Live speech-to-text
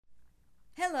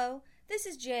Hello, this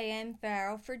is J.M.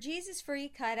 Farrell for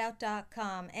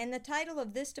JesusFreakHideout.com, and the title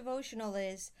of this devotional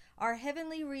is Our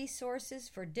Heavenly Resources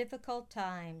for Difficult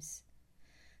Times.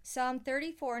 Psalm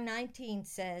 34:19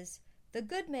 says, "The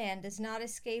good man does not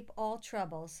escape all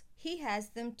troubles. He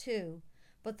has them too,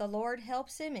 but the Lord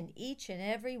helps him in each and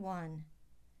every one."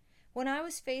 When I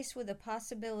was faced with the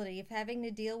possibility of having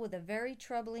to deal with a very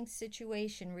troubling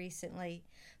situation recently,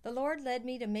 the Lord led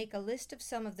me to make a list of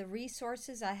some of the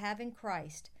resources I have in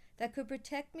Christ that could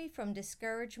protect me from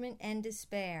discouragement and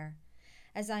despair.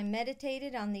 As I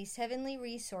meditated on these heavenly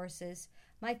resources,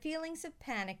 my feelings of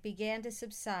panic began to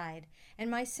subside, and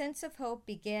my sense of hope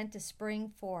began to spring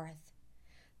forth.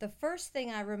 The first thing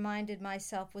I reminded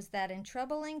myself was that in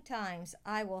troubling times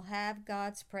I will have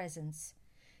God's presence.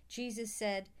 Jesus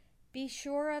said, "Be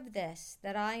sure of this,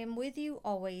 that I am with you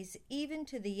always, even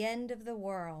to the end of the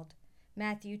world."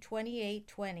 Matthew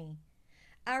 28:20.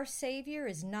 Our Savior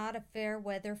is not a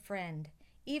fair-weather friend.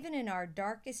 Even in our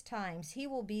darkest times, He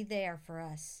will be there for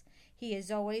us. He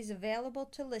is always available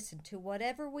to listen to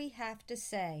whatever we have to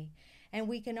say, and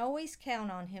we can always count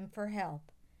on Him for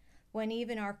help. When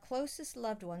even our closest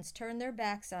loved ones turn their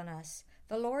backs on us,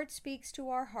 the Lord speaks to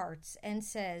our hearts and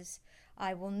says,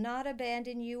 "I will not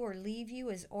abandon you or leave you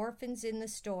as orphans in the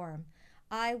storm.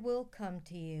 I will come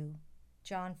to you."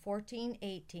 John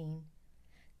 14:18.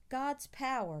 God's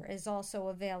power is also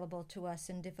available to us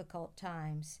in difficult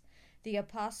times. The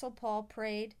Apostle Paul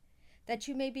prayed, "That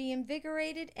you may be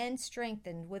invigorated and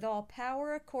strengthened with all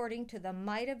power according to the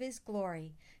might of His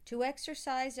glory, to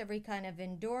exercise every kind of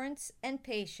endurance and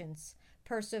patience,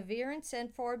 perseverance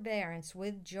and forbearance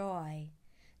with joy."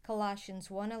 Colossians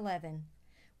 1:11.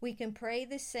 We can pray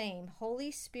the same Holy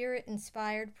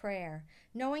Spirit-inspired prayer,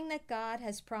 knowing that God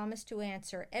has promised to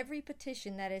answer every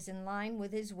petition that is in line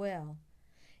with His will.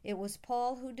 It was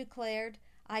Paul who declared,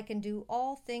 "I can do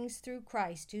all things through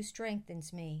Christ who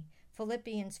strengthens me."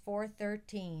 Philippians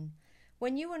 4:13.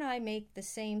 When you and I make the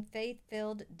same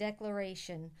faith-filled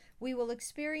declaration, we will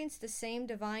experience the same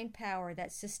divine power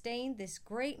that sustained this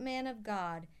great man of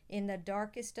God in the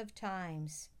darkest of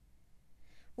times.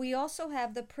 We also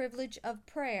have the privilege of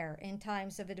prayer in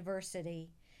times of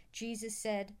adversity. Jesus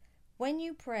said, "When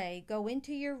you pray, go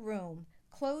into your room,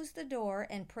 close the door,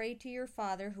 and pray to your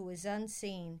Father who is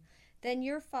unseen. Then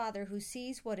your Father who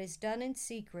sees what is done in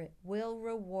secret will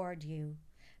reward you."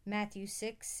 Matthew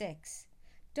 6:6.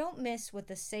 Don't miss what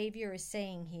the Savior is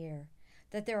saying here,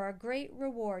 that there are great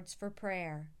rewards for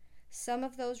prayer. Some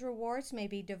of those rewards may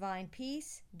be divine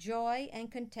peace, joy,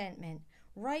 and contentment,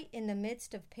 right in the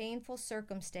midst of painful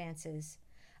circumstances.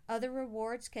 Other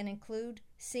rewards can include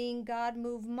seeing God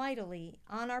move mightily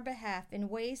on our behalf in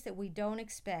ways that we don't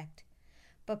expect.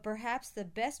 But perhaps the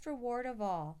best reward of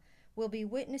all will be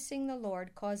witnessing the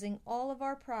Lord causing all of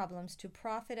our problems to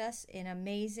profit us in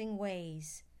amazing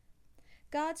ways.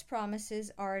 God's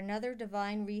promises are another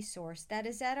divine resource that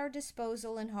is at our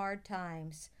disposal in hard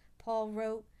times. Paul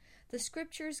wrote, "The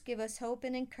Scriptures give us hope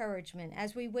and encouragement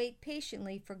as we wait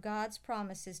patiently for God's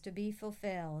promises to be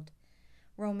fulfilled."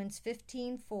 Romans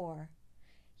 15:4.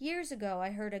 Years ago I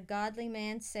heard a godly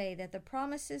man say that the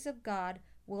promises of God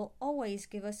will always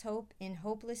give us hope in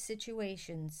hopeless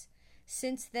situations.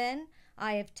 Since then,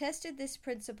 I have tested this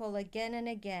principle again and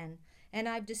again, and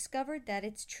I've discovered that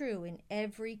it's true in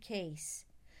every case.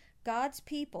 God's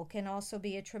people can also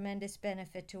be a tremendous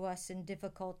benefit to us in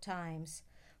difficult times.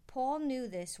 Paul knew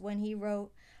this when he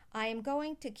wrote, "I am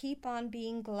going to keep on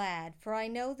being glad, for I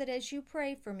know that as you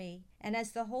pray for me, and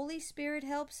as the Holy Spirit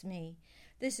helps me,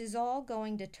 this is all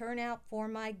going to turn out for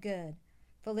my good."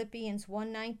 Philippians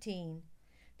 1:19.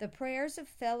 The prayers of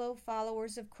fellow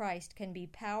followers of Christ can be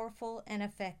powerful and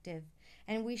effective,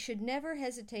 and we should never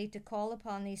hesitate to call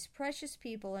upon these precious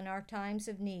people in our times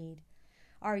of need.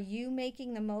 Are you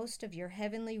making the most of your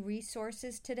heavenly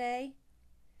resources today?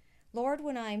 Lord,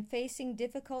 when I am facing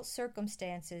difficult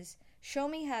circumstances, show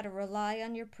me how to rely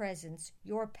on your presence,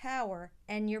 your power,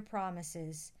 and your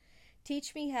promises.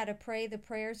 Teach me how to pray the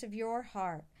prayers of your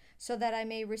heart, so that I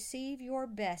may receive your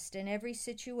best in every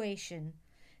situation.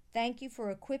 Thank you for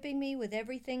equipping me with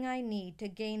everything I need to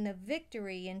gain the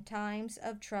victory in times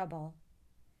of trouble.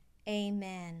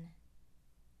 Amen.